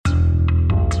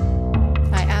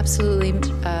absolutely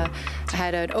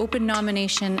had an open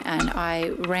nomination, and I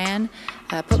ran,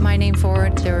 put my name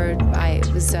forward. There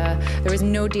was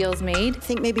no deals made. I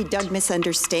think maybe Doug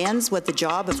misunderstands what the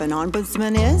job of an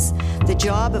ombudsman is. The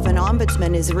job of an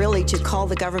ombudsman is really to call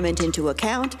the government into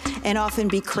account and often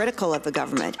be critical of the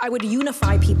government. I would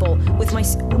unify people with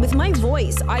my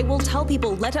voice. I will tell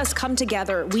people, let us come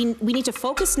together. We need to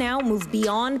focus now, move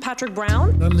beyond Patrick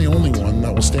Brown. I'm the only one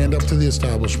that will stand up to the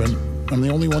establishment. I'm the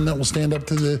only one that will stand up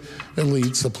to the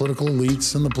elites, the political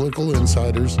elites and the political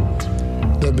insiders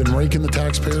that have been raking the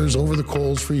taxpayers over the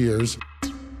coals for years.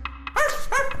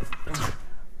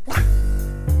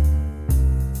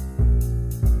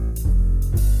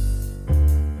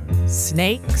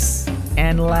 Snakes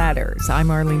and Ladders.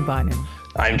 I'm Arlene Bynum.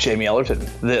 I'm Jamie Ellerton.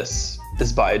 This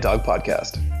is Buy a Dog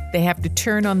Podcast. They have to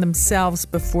turn on themselves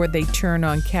before they turn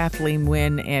on Kathleen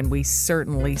Wynne, and we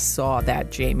certainly saw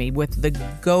that, Jamie, with the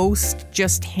ghost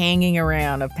just hanging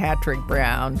around of Patrick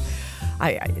Brown.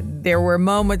 There were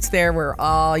moments there where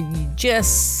you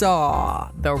just saw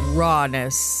the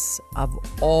rawness of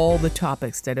all the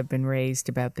topics that have been raised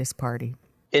about this party.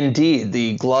 Indeed,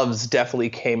 the gloves definitely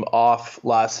came off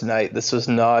last night. This was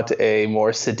not a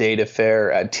more sedate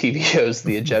affair at TVO's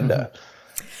The Agenda.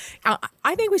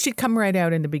 I think we should come right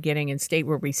out in the beginning and state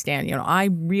where we stand. I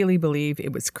really believe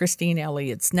it was Christine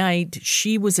Elliott's night.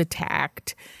 She was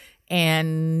attacked,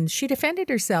 and she defended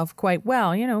herself quite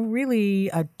well. Really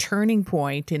a turning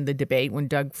point in the debate when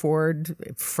Doug Ford,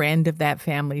 friend of that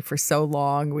family for so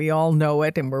long, we all know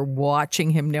it, and we're watching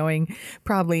him knowing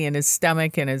probably in his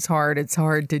stomach and his heart it's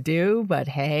hard to do. But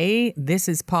hey, this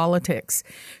is politics.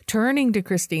 Turning to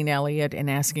Christine Elliott and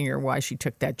asking her why she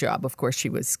took that job. Of course, she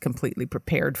was completely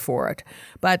prepared for it.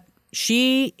 But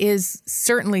she is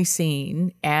certainly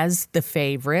seen as the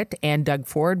favorite, and Doug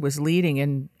Ford was leading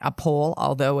in a poll,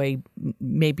 although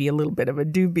maybe a little bit of a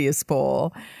dubious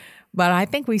poll. But I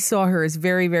think we saw her as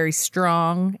very, very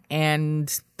strong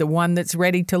and the one that's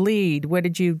ready to lead. What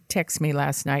did you text me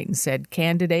last night and said?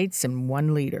 Candidates and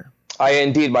one leader.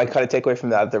 Indeed, my kind of takeaway from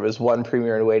that, there was one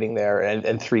premier in waiting there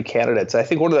and three candidates. I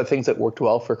think one of the things that worked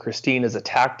well for Christine as a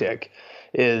tactic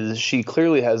is she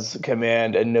clearly has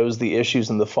command and knows the issues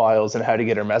in the files and how to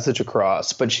get her message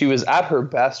across. But she was at her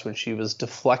best when she was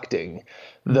deflecting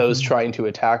those trying to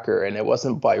attack her. And it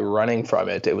wasn't by running from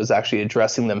it. It was actually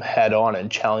addressing them head on and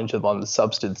challenging them on the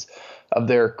substance of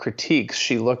their critiques.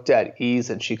 She looked at ease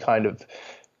and she kind of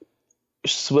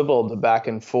swiveled back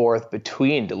and forth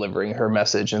between delivering her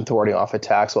message and thwarting off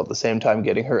attacks while at the same time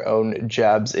getting her own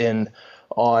jabs in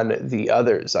on the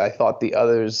others. I thought the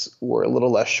others were a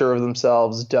little less sure of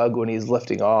themselves. Doug, when he's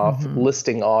listing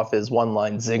off his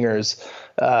one-line zingers,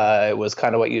 it was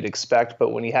kind of what you'd expect.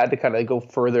 But when he had to kind of go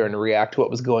further and react to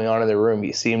what was going on in the room,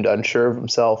 he seemed unsure of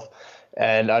himself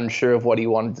and unsure of what he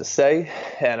wanted to say.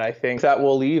 And I think that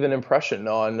will leave an impression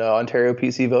on Ontario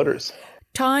PC voters.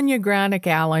 Tanya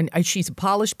Granick-Allen, she's a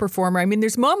polished performer. I mean,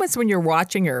 there's moments when you're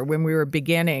watching her when we were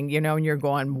beginning, and you're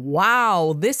going,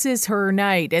 wow, this is her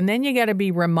night. And then you got to be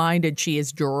reminded she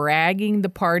is dragging the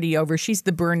party over. She's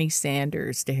the Bernie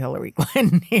Sanders to Hillary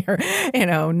Clinton here,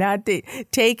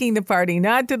 taking the party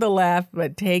not to the left,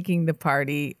 but taking the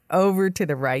party over to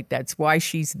the right. That's why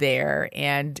she's there.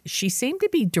 And she seemed to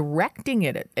be directing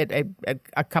it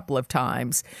a couple of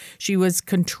times. She was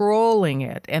controlling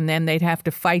it, and then they'd have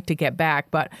to fight to get back.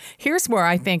 But here's where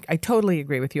I think I totally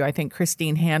agree with you. I think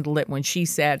Christine handled it when she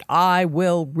said, I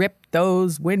will rip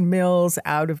those windmills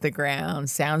out of the ground.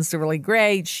 Sounds really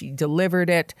great. She delivered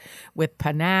it with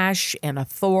panache and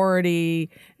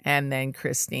authority. And then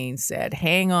Christine said,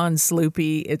 hang on,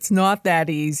 Sloopy. It's not that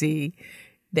easy.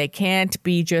 They can't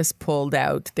be just pulled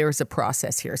out. There's a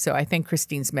process here. So I think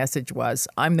Christine's message was,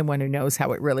 I'm the one who knows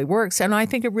how it really works. And I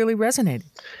think it really resonated.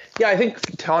 Yeah, I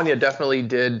think Tanya definitely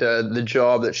did the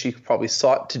job that she probably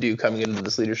sought to do coming into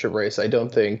this leadership race. I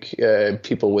don't think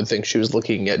people would think she was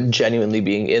looking at genuinely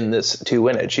being in this to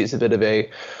win it. She's a bit of a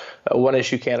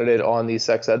one-issue candidate on the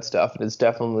sex ed stuff, and has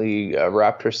definitely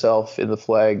wrapped herself in the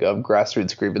flag of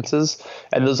grassroots grievances.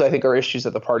 And those, I think, are issues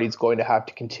that the party is going to have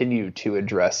to continue to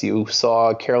address. You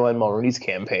saw Caroline Mulroney's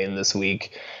campaign this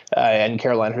week, and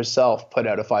Caroline herself put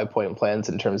out a 5-point plan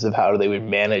in terms of how they would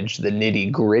manage the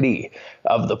nitty-gritty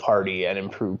of the party and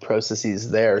improve processes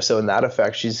there. So in that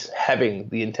effect, she's having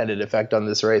the intended effect on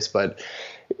this race. But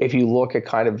if you look at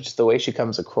kind of just the way she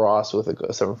comes across with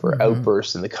some of her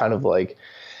outbursts and the kind of like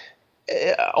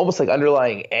almost like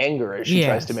underlying anger as she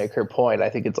tries to make her point, I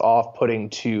think it's off-putting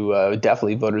to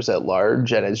definitely voters at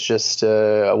large, and it's just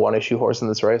a one-issue horse in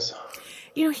this race.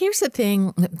 Here's the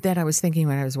thing that I was thinking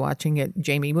when I was watching it,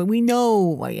 Jamie. When we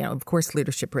know, of course,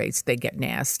 leadership rates, they get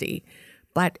nasty.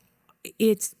 But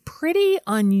it's pretty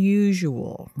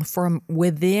unusual from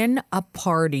within a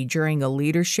party during a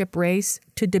leadership race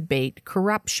to debate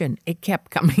corruption. It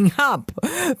kept coming up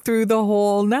through the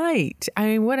whole night. I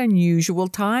mean, what unusual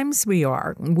times we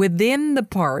are within the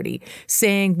party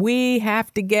saying we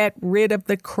have to get rid of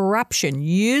the corruption,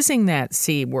 using that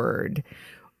C word.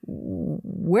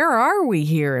 Where are we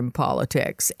here in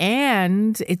politics?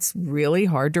 And it's really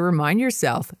hard to remind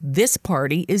yourself this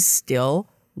party is still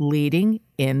leading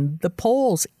in the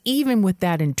polls, even with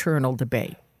that internal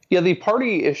debate. Yeah, the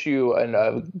party issue,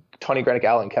 and Tony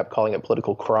Granick-Allen kept calling it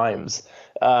political crimes,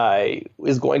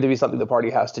 is going to be something the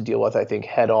party has to deal with, I think,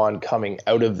 head on coming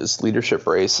out of this leadership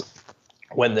race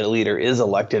when the leader is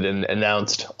elected and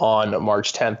announced on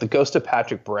March 10th. The ghost of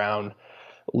Patrick Brown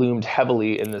loomed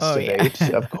heavily in this debate.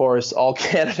 Yeah. Of course, all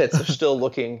candidates are still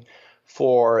looking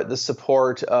for the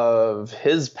support of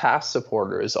his past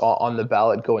supporters on the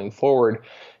ballot going forward.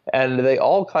 And they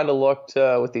all kind of looked,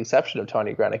 with the exception of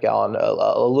Tony Granick-Allen,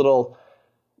 a little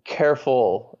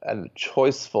careful and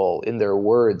choiceful in their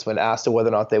words when asked whether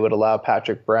or not they would allow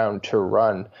Patrick Brown to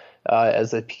run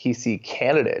as a PC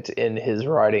candidate in his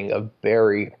riding of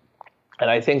Barrie. And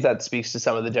I think that speaks to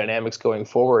some of the dynamics going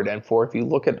forward. And if you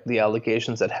look at the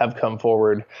allegations that have come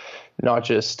forward, not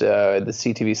just the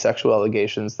CTV sexual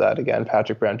allegations that, again,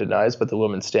 Patrick Brown denies, but the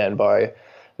women stand by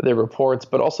their reports,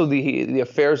 but also the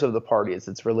affairs of the party as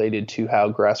it's related to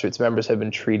how grassroots members have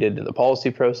been treated in the policy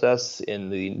process, in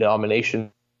the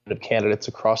nomination of candidates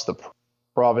across the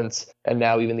province, and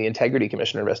now even the Integrity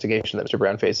Commission investigation that Mr.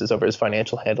 Brown faces over his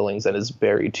financial handlings and his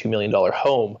buried $2 million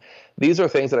home. These are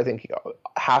things that I think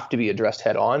have to be addressed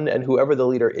head on, and whoever the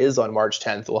leader is on March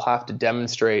 10th will have to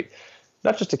demonstrate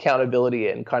not just accountability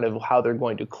and kind of how they're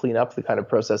going to clean up the kind of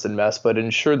process and mess, but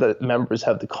ensure that members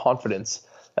have the confidence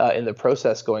in the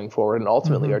process going forward, and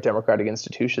ultimately our democratic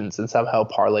institutions, and somehow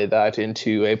parlay that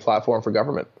into a platform for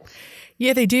government.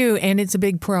 Yeah, they do, and it's a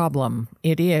big problem.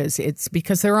 It is. It's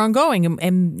because they're ongoing,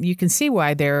 and you can see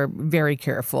why they're very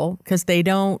careful, because they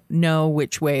don't know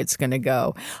which way it's going to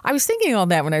go. I was thinking all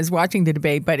that when I was watching the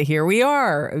debate, but here we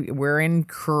are. We're in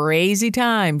crazy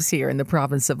times here in the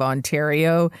province of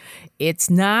Ontario. It's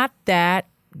not that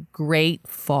great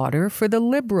fodder for the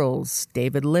Liberals.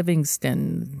 David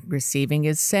Livingston receiving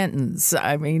his sentence.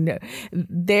 I mean,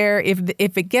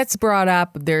 if it gets brought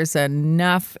up, there's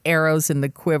enough arrows in the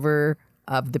quiver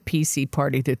of the PC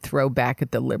party to throw back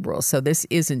at the Liberals. So this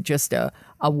isn't just a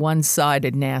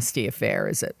one-sided nasty affair,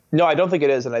 is it? No, I don't think it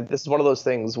is. And this is one of those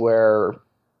things where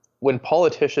when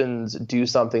politicians do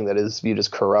something that is viewed as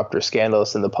corrupt or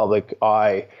scandalous in the public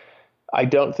eye, I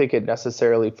don't think it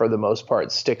necessarily, for the most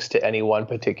part, sticks to any one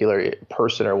particular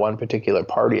person or one particular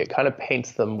party. It kind of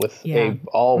paints them with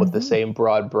with the same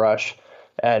broad brush,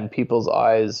 and people's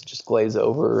eyes just glaze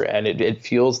over, and it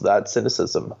fuels that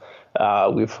cynicism.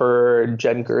 We've heard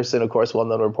Jen Gerson, of course,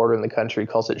 well-known reporter in the country,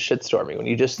 calls it shitstorming. When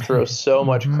you just throw so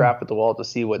much crap at the wall to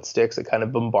see what sticks, it kind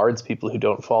of bombards people who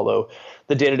don't follow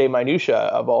the day-to-day minutia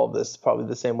of all of this, probably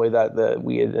the same way that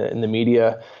we in the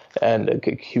media and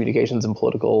communications and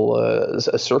political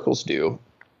circles do.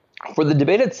 For the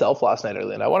debate itself last night,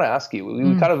 Arlene, I want to ask you,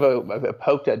 we kind of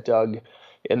poked at Doug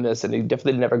in this, and he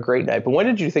definitely didn't have a great night. But when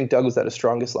did you think Doug was at his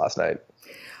strongest last night?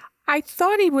 I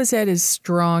thought he was at his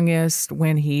strongest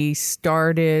when he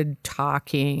started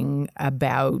talking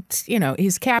about,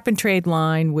 his cap and trade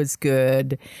line was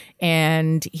good,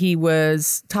 and he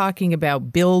was talking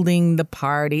about building the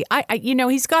party.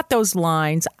 He's got those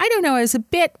lines. I don't know, as a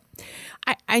bit,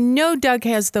 I know Doug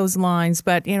has those lines,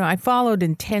 but, I followed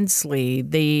intensely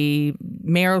the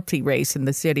mayoralty race in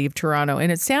the city of Toronto,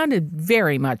 and it sounded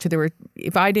very much,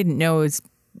 if I didn't know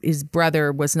his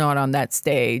brother was not on that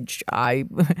stage,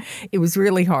 it was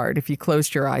really hard, if you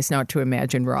closed your eyes, not to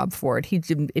imagine Rob Ford. He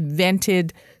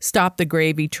invented Stop the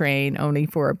Gravy Train only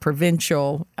for a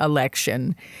provincial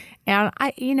election. And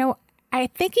I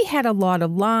think he had a lot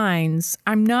of lines.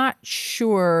 I'm not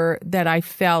sure that I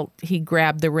felt he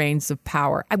grabbed the reins of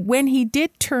power. When he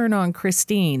did turn on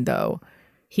Christine, though,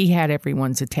 he had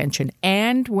everyone's attention.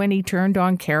 And when he turned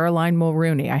on Caroline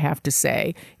Mulrooney, I have to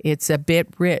say, it's a bit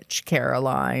rich,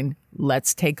 Caroline.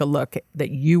 Let's take a look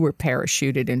that you were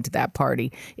parachuted into that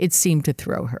party. It seemed to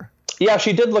throw her. Yeah,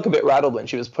 she did look a bit rattled when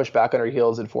she was pushed back on her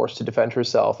heels and forced to defend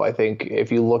herself. I think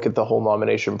if you look at the whole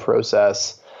nomination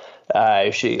process,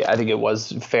 I think it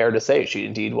was fair to say she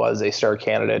indeed was a star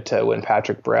candidate when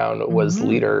Patrick Brown was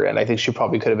leader. And I think she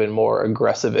probably could have been more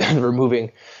aggressive in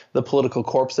removing the political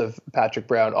corpse of Patrick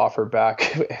Brown off her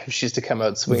back if she's to come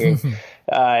out swinging.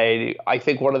 I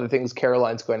think one of the things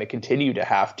Caroline's going to continue to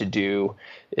have to do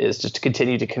is just to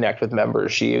continue to connect with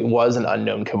members. She was an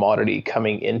unknown commodity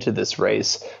coming into this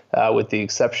race, with the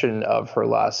exception of her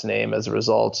last name as a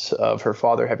result of her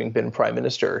father having been prime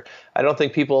minister. I don't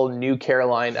think people knew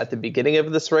Caroline at the beginning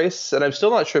of this race, and I'm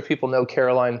still not sure people know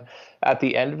Caroline at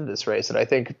the end of this race. And I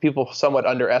think people somewhat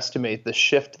underestimate the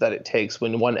shift that it takes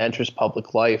when one enters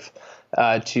public life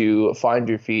to find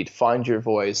your feet, find your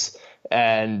voice,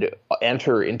 and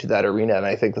enter into that arena. And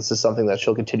I think this is something that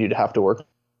she'll continue to have to work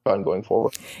on going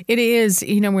forward. It is.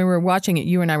 When we were watching it,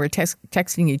 you and I were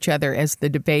texting each other as the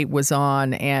debate was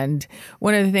on. And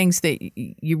one of the things that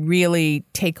you really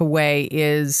take away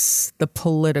is the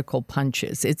political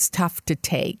punches. It's tough to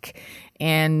take.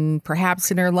 And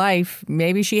perhaps in her life,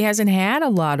 maybe she hasn't had a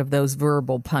lot of those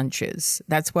verbal punches.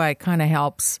 That's why it kind of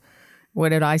helps. What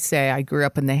did I say? I grew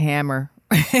up in the Hammer.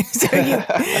 So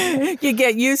you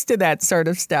get used to that sort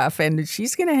of stuff. And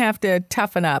she's going to have to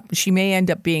toughen up. She may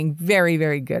end up being very,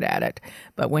 very good at it.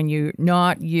 But when you're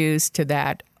not used to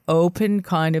that open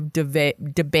kind of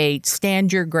debate,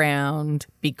 stand your ground,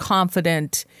 be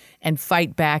confident, and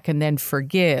fight back and then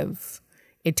forgive,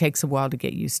 it takes a while to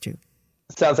get used to.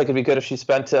 Sounds like it'd be good if she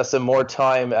spent some more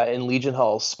time in Legion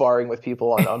Hall sparring with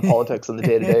people on politics in the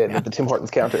day-to-day and at the Tim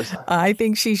Hortons counters. I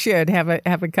think she should have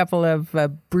a couple of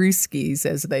brewskis,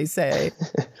 as they say.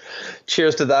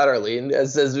 Cheers to that, Arlene.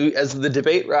 As the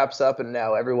debate wraps up and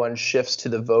now everyone shifts to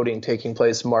the voting taking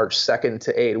place March 2nd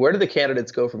to 8th, where do the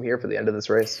candidates go from here for the end of this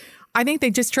race? I think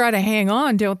they just try to hang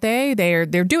on, don't they? They're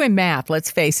doing math, let's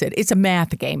face it. It's a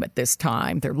math game at this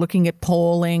time. They're looking at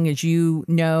polling, as you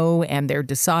know, and they're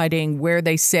deciding where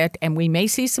they sit. And we may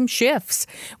see some shifts.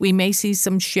 We may see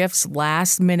some shifts,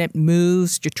 last-minute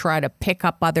moves to try to pick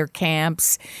up other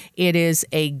camps. It is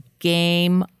a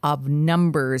game of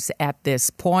numbers at this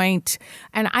point.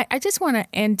 And I just want to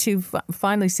end to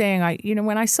finally saying,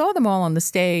 when I saw them all on the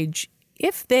stage,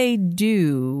 if they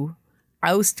do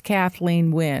oust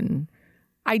Kathleen Wynne,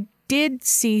 I did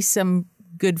see some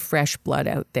good fresh blood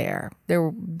out there.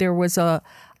 There was a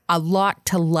lot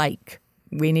to like.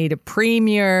 We need a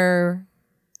premier.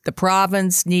 The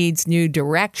province needs new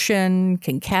direction.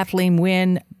 Can Kathleen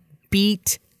Wynne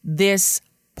beat this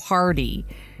party?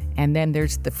 And then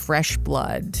there's the fresh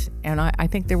blood. And I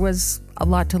think there was a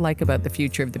lot to like about the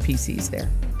future of the PCs there.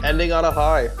 Ending on a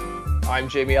high. I'm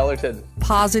Jamie Ellerton.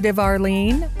 Positive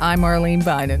Arlene. I'm Arlene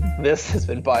Bynon. This has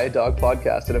been Buy a Dog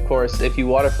Podcast. And of course, if you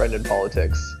want a friend in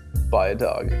politics, buy a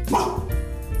dog.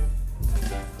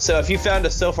 So if you found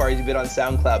us so far, you've been on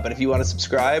SoundCloud, but if you want to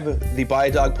subscribe, the Buy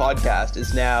a Dog Podcast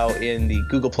is now in the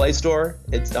Google Play Store.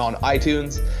 It's on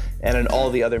iTunes and in all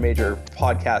the other major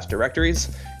podcast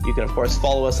directories. You can, of course,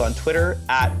 follow us on Twitter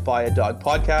at Buy a Dog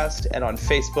Podcast and on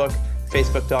Facebook,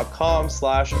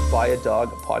 facebook.com/Buy a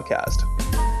Dog Podcast.